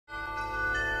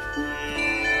यो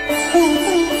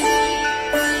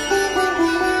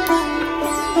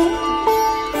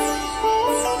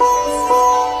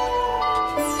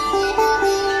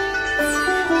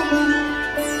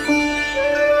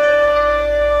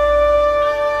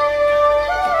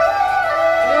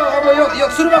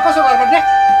सुरुमा कसो गर्नुपर्ने?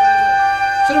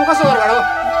 सुरुमा कसो गर्नु?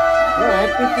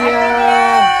 ह्यापी तिहार।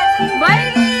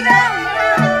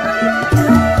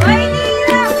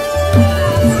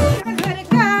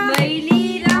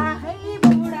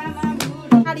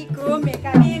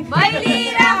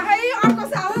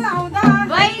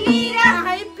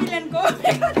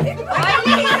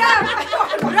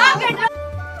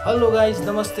 हेलो गाइज,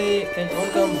 नमस्ते and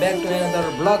welcome back to another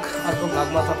blog. अर्को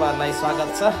ब्लगमा तपाईँहरूलाई स्वागत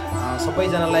छ।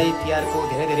 सबैजनालाई तिहारको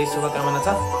धेरै धेरै शुभकामना छ।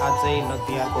 आज चाहिँ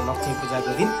तिहारको लक्ष्मी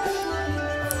पूजाको दिन।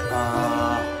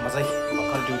 म चाहिँ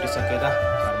भर्खर ड्युटी सकेर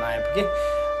घरमा आइपुगेँ।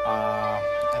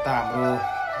 यता हाम्रो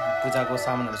पूजाको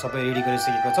सामानहरू सबै रेडी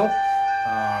गरिसकेको छौँ।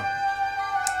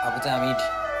 अब चाहिँ हामी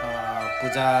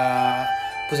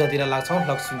पूजातिर लाग्छौँ,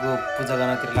 लक्ष्मीको पूजा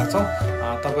गर्नतिर लाग्छौँ।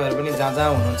 तपाईँहरू पनि जहाँ जहाँ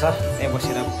हुनुहुन्छ त्यहाँ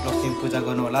बसेर लक्ष्मी पूजा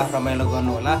गर्नुहोला, रमाइलो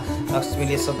गर्नुहोला,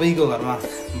 लक्ष्मीले सबैको घरमा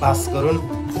बास गरून्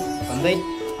भन्दै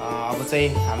अब चाहिँ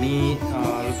हामी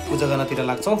पूजा गर्नतिर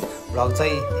लाग्छौँ। भ्लग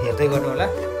चाहिँ हेर्दै गर्नुहोला।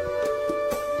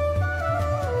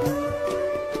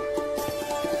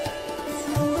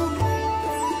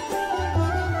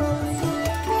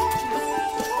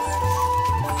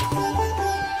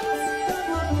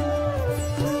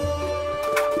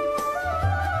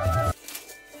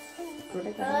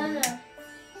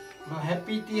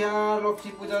 ह्यापी तिहार,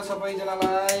 लक्ष्मी पूजा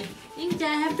सबैजनालाई।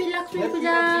 ह्यापी लक्ष्मी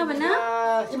पूजा भन।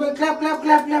 Clap clap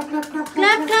clap clap clap clap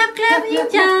clap clap clap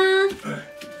इन्जा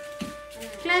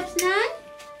collapse नाइ।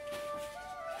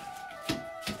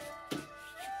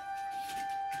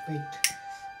 Weight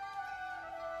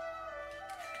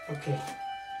okay.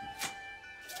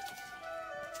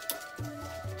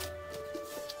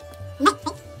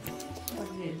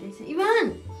 इवान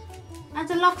आज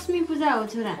लक्ष्मी पूजा हो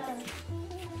छोरा।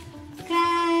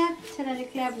 क्ल्याप छोराले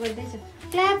क्ल्याप गर्दैछ।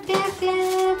 Clap clap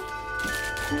clap.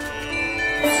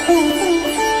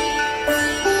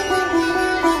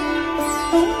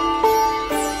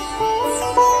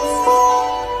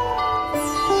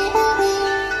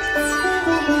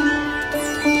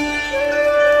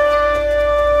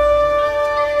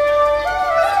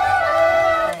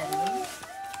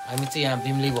 हामी चाहिँ यहाँ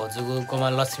बिमली भाउजूकोमा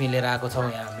लक्ष्मी लिएर आएको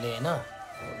छौँ। यहाँ हामीले होइन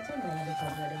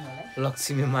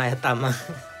लक्ष्मी माया तामाङ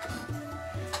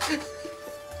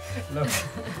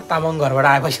तामाङ घरबाट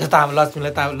आएपछि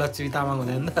लक्ष्मीलाई लक्ष्मी तामाङ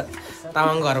हुँदैन त।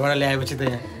 तामाङ घरबाट ल्याएपछि त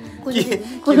यहाँ कि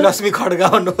लक्ष्मी खड्गा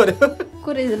भन्नु पर्यो।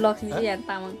 लक्ष्मी यहाँ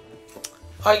तामाङ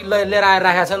अहिले लिएर आएर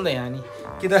राखेको छ नि त यहाँ नि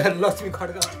कि त लक्ष्मी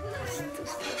खड्गा।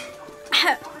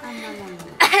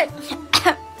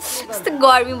 कस्तो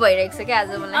गर्मी भइरहेको छ क्या आज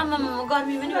मलाई।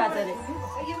 गर्मी पनि भएको अरे।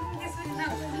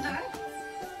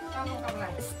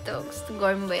 कस्तो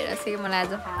गर्मी भइरहेको छ कि मलाई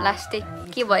आज। लास्टै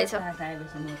के भएछ भयो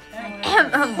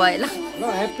ल।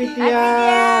 ह्यापी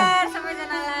तिहार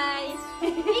सबैजनालाई।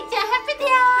 ह्यापी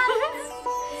तिहार।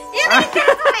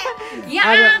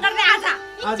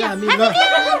 आज हामी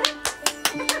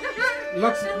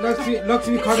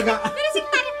लक्ष्मी खड्गा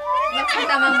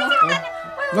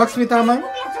लक्ष्मी तामाङ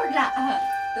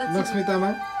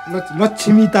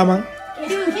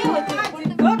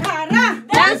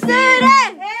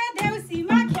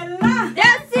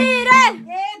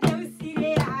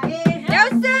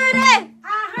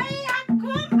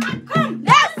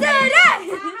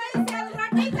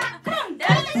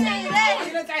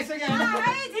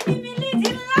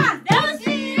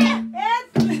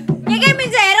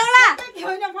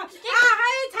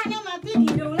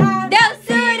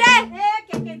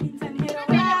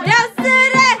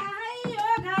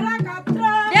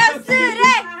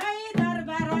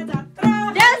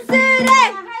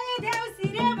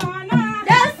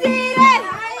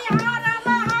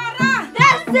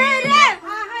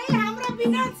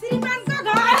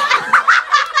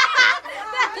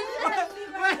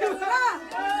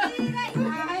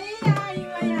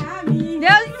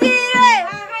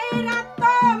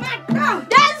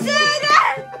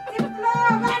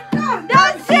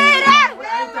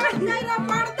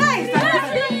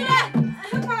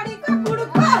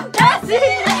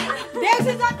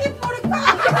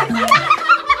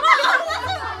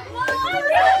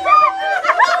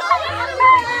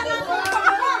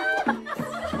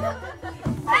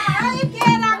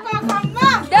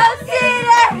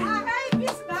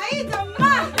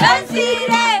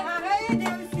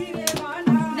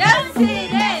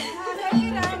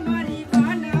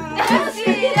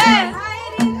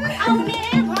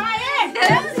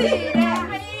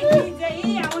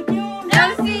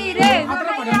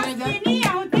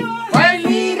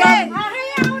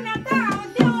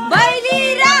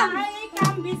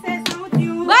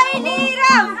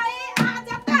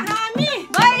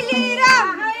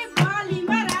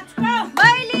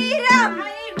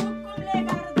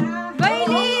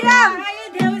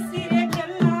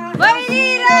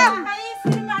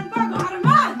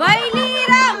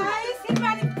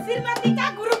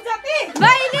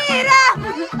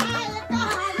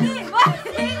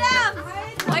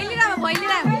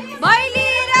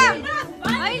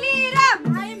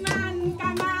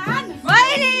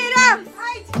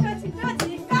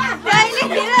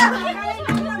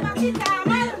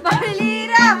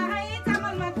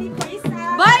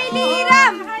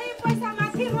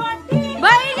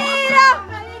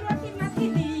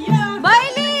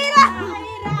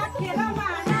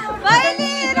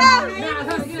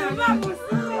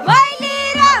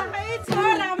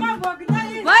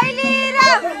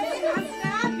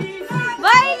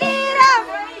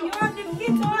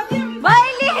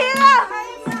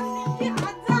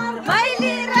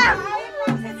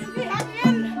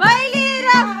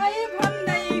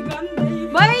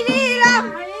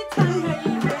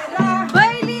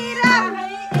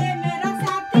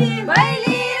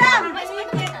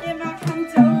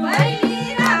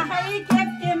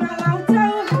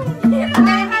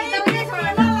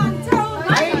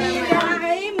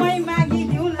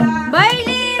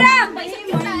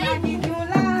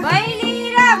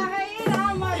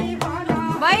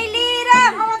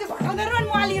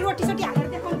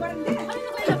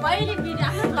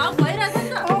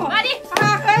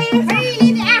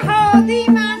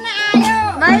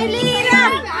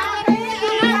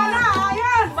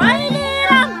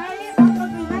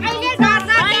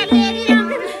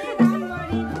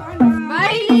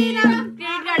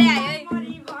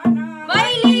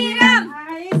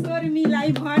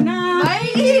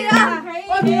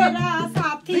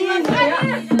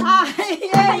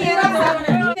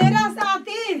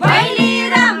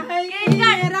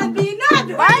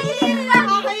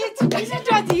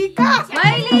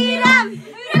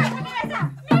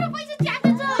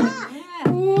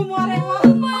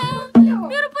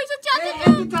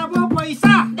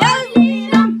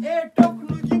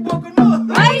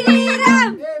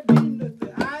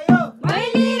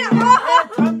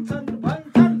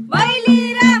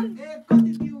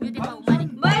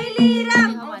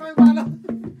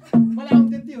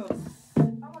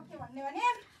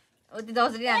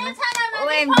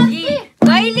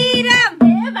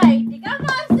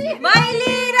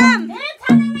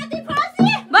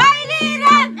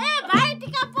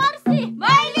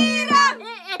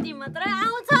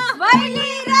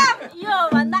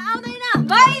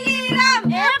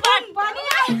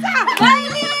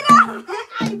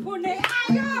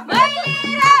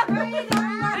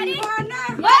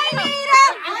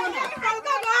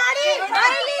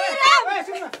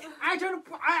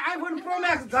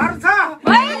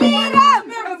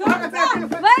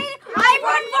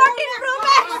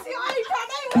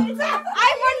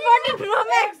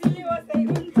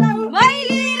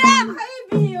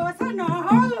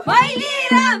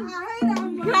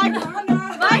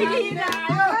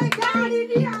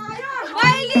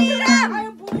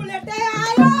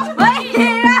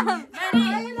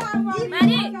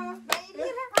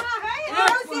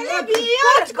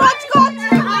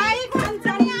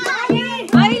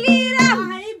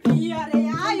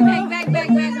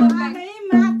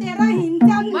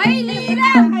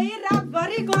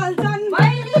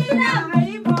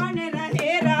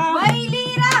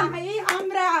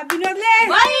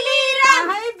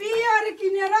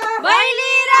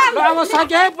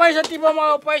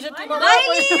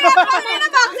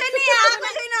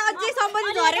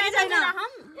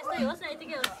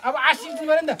अब आशिष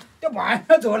दिनु नि त त्यो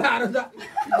भएन झोलाहरु त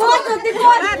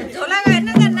झोला हैन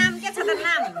त नाम के छ त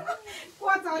नाम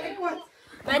कोच अरे कोच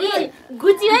अरे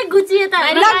गुची है गुची त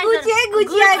ल गुची है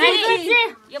गुची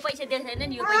यो पैसा दिए छैन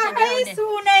नि यो पैसा दिए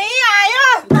सुनै आयो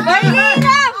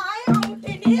बलिराम आयो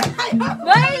उठे नि आयो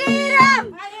बलिराम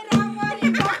अरे रामरी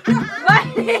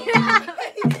बलिराम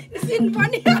सिन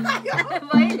पनि आयो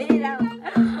बलिराम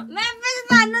मैं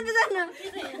मान्नु त जान्नु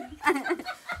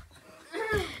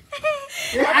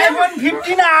आइफोन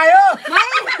 15 आयो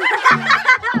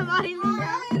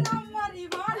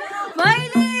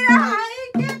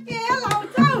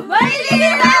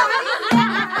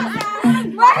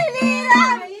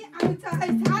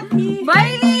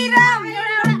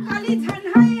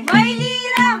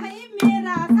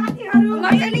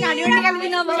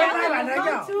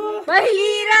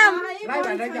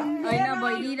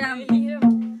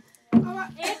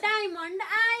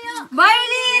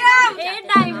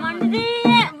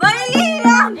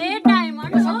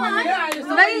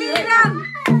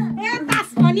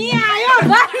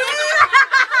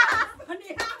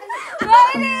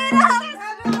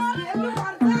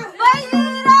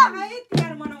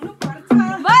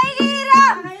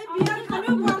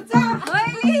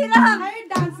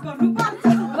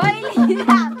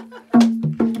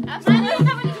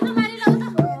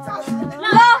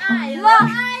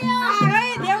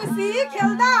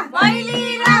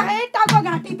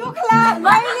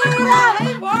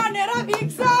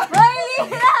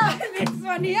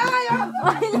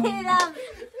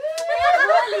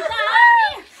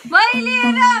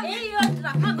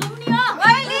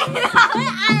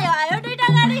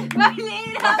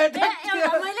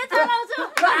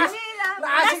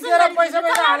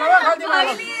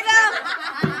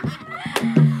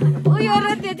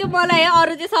मलाई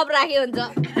अरु चाहिँ सब राखे हुन्छ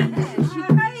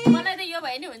मलाई त यो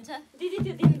भए नि हुन्छ दिदी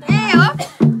त्यो दिन त ए हो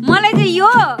मलाई चाहिँ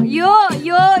यो यो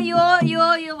यो यो यो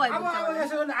यो भयो अब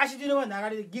यसो आशी दिनु भन्दा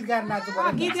अगाडि गीत गाएर नाच्नु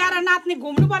पर्यो गीत गाएर नाच्ने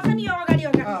घुम्नु पर्छ नि यो अगाडि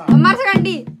अगाडि मार्छ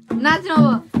आन्टी नाच्नु अब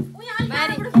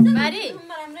मारी मारी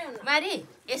मारी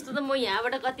यस्तो त म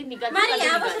यहाँबाट कति निकाल्छु मारी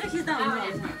यहाँ बसेर खिच्दा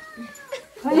हुन्छ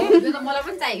यो त मलाई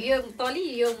पनि चाहियो यो तली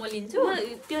यो म लिन्छु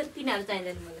त्यो तिनीहरु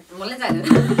चाहिदैन मलाई चाहिदैन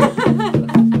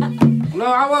ल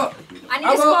अब अनि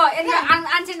यसको यदि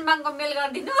आन्सिन बाङको मेल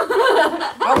गर्दिनु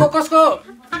अब कसको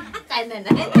चाहिदैन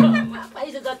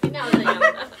पैसा जति नै आउँछ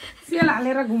यहाँबाट सेल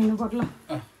हालेर घुम्नु पर्ला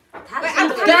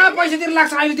त्यहाँ पैसा दिन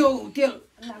लाग्छ अहिले त्यो तेल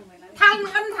थाल्नु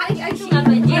पनि थाले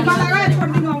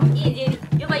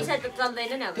यो पैसा त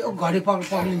चल्दैन नि अब त्यो घडी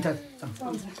पक्लिन्छ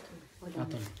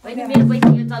होइन मेरो पैसा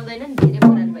यो चल्दैन नि धेरै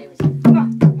पुरानो भएपछि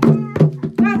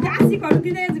आशिकहरु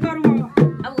दिँदै गरौँ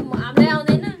अब हामीलाई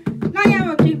आउँदैन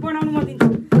नयाँ ठिक बनाउनु म दिन्छु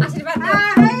आशीर्वाद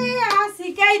दियो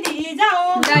आशिकै दि जाऊ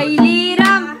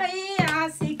बलिराम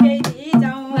आशिकै दि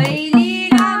जाऊ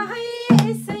बलिराम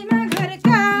यसैमा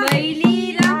घरका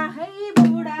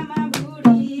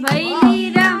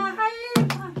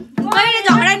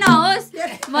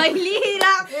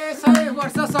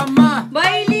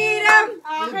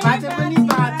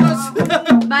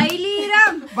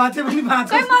बाचे पनि बाँच्छ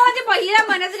खै मलाई चाहिँ भैलीराम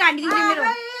भनेर चाहिँ घाँटी दिन्छ मेरो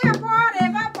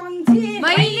परेमा पंक्षी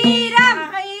भैलीराम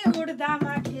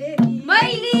उड्दामा खेरी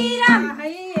भैलीराम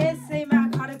यसैमा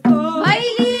घरको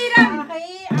भैलीराम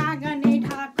आँगनै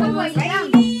ठाको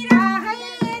भैलीराम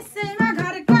यसैमा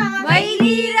घरका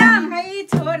भैलीराम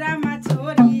छोरामा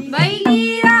छोरी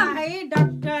भैलीराम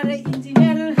डाक्टर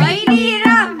इन्जिनियर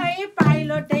भैलीराम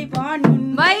पाइलटै भनुन्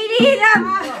भैलीराम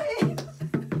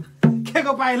के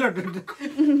को पाइलट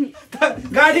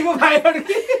गाडीको पाइलट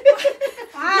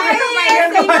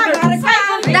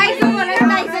दाइसो बोले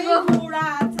दाइसोको बुढा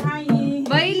चाहिँ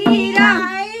भैलीराम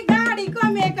गाडीको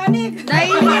मेकानिक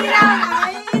भैलीराम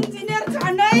इन्जिनियर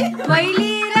छनै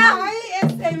भैलीराम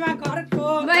यसैमा घरको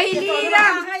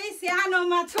भैलीराम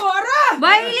सानोमा छोरो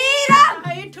भैलीराम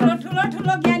ठुलो ठुलो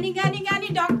ठुलो ज्ञानी ज्ञानी ज्ञानी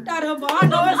डाक्टर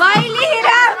भनोस्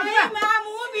भैलीराम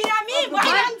मामु बिरामी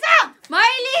भइरहन्छ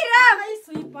भैलीराम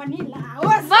सुई पनि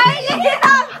लाओस्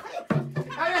भैलीराम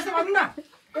यस्तो भन्नु न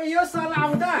यो साल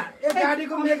आउँदा एक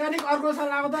गाडीको मेकानिक अर्को साल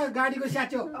आउँदा गाडीको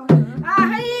स्याच्यो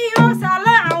यो साल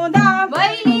आउँदा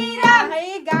भैलीराम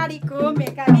गाडीको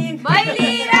मेकानिक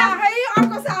भैलीराम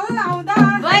अर्को साल आउँदा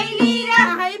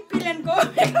भैलीराम प्लेनको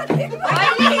मेकानिक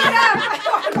भैलीराम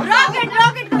रकेटको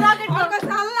अर्को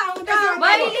साल आउँदा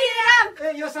भैलीराम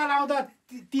यो साल आउँदा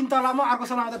 3 तलामा अर्को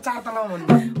साल आउँदा 4 तलामा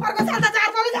भन्नु अर्को साल त 4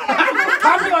 तला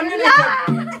थप्ने भन्नु नि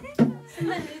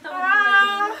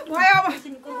भयो अब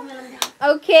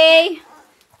ओके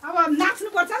अब नाच्नु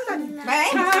पर्छ नि त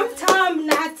छम छम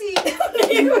नाची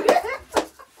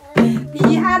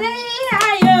तिहारै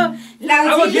आयो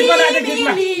अब गीत बनाए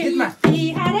गीतमा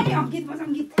तिहारै गीत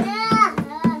बजाउँ गीत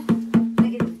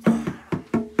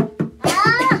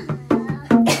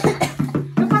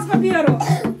कसको बियर हो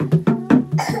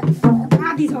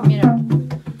आधी छ मेरो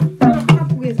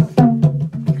पुगेछ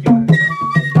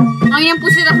यहाँ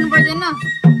पुसी राख्नु पर्दैन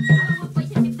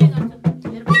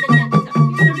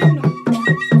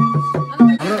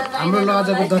हाम्रो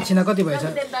लजको दक्षिणा कति भएछ 21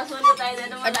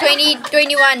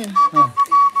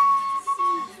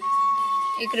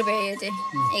 1 रुपियाँ यो चाहिँ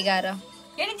 11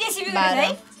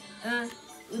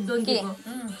 12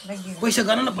 पैसा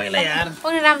गर्न न पहिला यार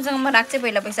कुनै राम्रोसँग म राख्छु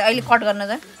पहिला पैसा अहिले कट गर्न त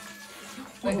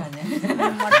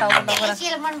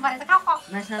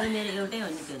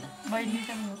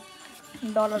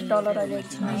डलर अहिले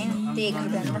एकछिन है त्यही 1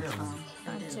 रुपियाँ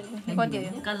कति हो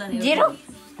 0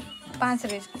 5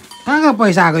 रुपियाँ कहाँको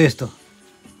पैसा आएको यस्तो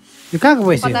यो कहाँको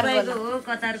पैसा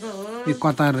कतारको यो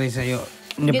कतार रहेछ यो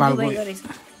नेपालको कति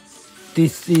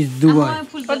 30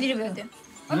 दुबई रुपियाँ थियो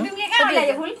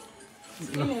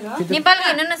नेपालको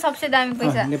हेर्नु न सबसे दामी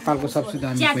पैसा नेपालको सबसे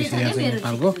दामी पैसा यहाँ चाहिँ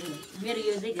नेपालको मेरो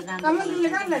यो चाहिँ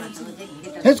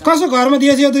कसो घरमा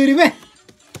दिएछ यो 2 रुपियाँ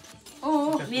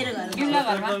मेरो घर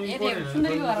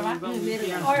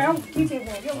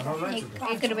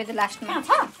 1 रुपियाँ त लास्टमा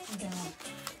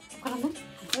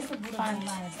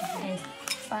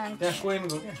 5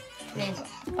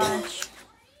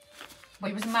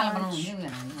 भएपछि माला बनाउनु हुने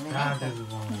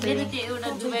मेरो त्यो एउटा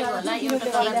दुबईको होला एउटा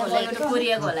तलको होला एउटा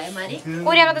कोरियाको होला है मारी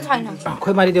कोरियाको त छैन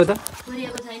खोइ मारिदेऊ त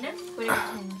कोरियाको छैन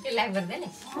त्यो लाइभ गर्दैन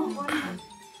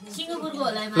सिङ्गापुरको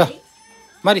होला है ल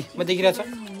मारी मारी म देखिरहेछ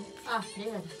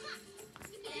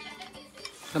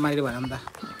अ मारिले भन त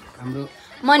हाम्रो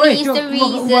money is the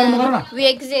reason we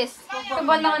exist त्यो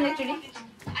बन्द गर्न एकचोटि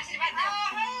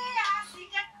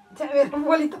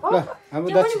बोली त ल हाम्रो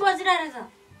त्यो पनि बजिरहेको छ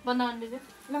बन्द गर्न दिनु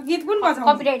ल गीत कुन बजाउँ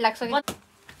कपिराइट लाग्छ कि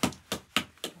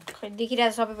खै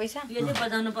देखिरहेछ सबै पैसा यो चाहिँ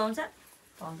बजाउन पाउँछ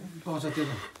पाउँछ त्यो त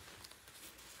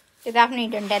त्यो त आफ्नो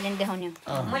हिडन ट्यालेन्ट देखाउने हो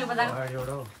मैले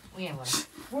बजाएको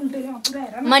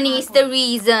money is the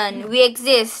reason we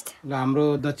exist ल हाम्रो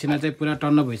दक्षिणा चाहिँ पुरा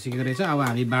टन्न भइसकेको रहेछ अब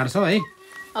हामी बाँड्छौँ है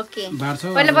ओके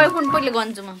बाँड्छौँ पहिला कुन पहिले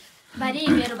गन्छु म बारी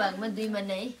मेरो भागमा 2 मान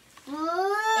है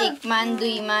 1 मान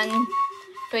 2 मान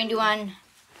 21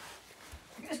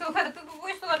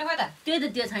 त्यो त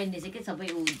त्यो छैन रहेछ के सबै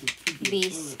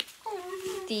 20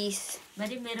 30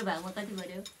 बारी मेरो भागमा कति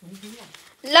पर्यो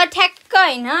ल ठ्याक्क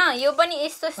हैन यो पनि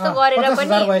यस्तो यस्तो गरेर 50,000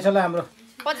 पनि भएछ ल हाम्रो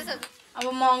 50,000 अब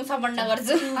म सबभन्द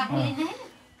गर्छु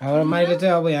हाम्रो माइले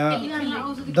चाहिँ अब यहाँ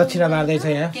दक्षिणा बाँड्दैछ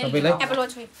यहाँ सबैलाई एप्पल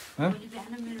वाच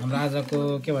हाम्रो आजको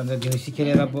के भन्छ झ्यौसी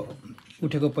खेलेर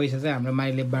उठेको पैसा चाहिँ हाम्रो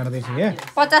माइले बाँड्दैछ यहाँ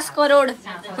 50 करोड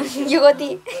यो कति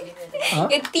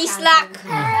यो 30 लाख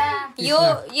यो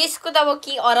यसको त अब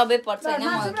के अरबै पर्छ हैन म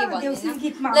के भन्दिन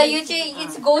ल यो चाहिँ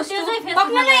इट्स गोस टु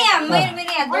पक्न न यहाँ मेरो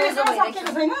यहाँ दोसो भइरहेको छ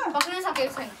पक्न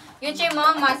सकेको छैन यो चाहिँ म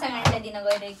मासाङले दिन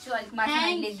गइरहेको छु अलिक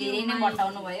मासाङले धेरै नै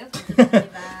बटाउनु भयो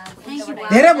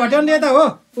धेरै भट्याउने त हो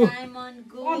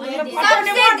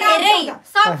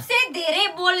सबसे धेरै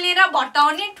बोल्ने र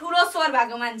भटाउने ठुलो स्वर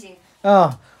भएको मान्छे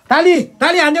ताली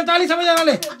ताली हान्दियो ताली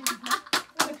सबैजनाले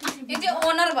चाहिँ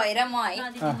ओनर भएर म है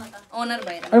ओनर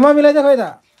भएर अनि मम्मीलाई चाहिँ खोइ त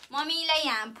मम्मीलाई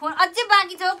यहाँ फोन अझै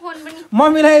बाँकी छ फोन पनि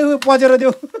मम्मीलाई पजेर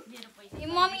देऊ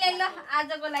मम्मीलाई ल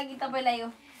आजको लागि तपाईँलाई यो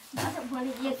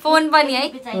फोन पनि है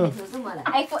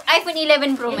आइफोन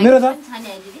 11 प्रो मेरो त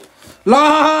ल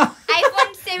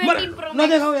आइफोन 17 प्रो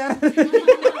नदेखाऊ यार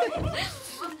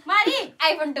मारी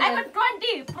आइफोन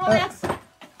 20 प्रो म्याक्स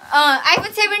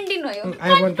आइफोन 17 हो यो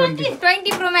आइफोन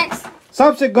 20 प्रो म्याक्स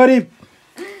सबसे गरीब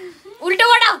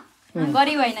उल्टो गडा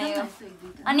गरीब होइन यो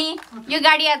अनि यो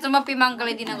गाडी आज म पेमा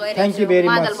अङ्कललाई दिन गएर थ्याङ्क यू भेरी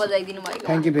मच मादल बजाइदिनु भयो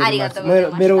थ्याङ्क यू भेरी मच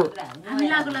मेरो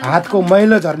हातको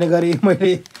मैलो झर्ने गरी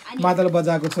मैले मादल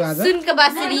बजाएको छु आज सुनको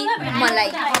बाँसुरी मलाई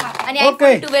अनि ओके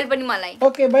आइफोन 12 पनि मलाई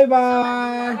okay bye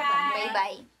bye bye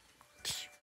bye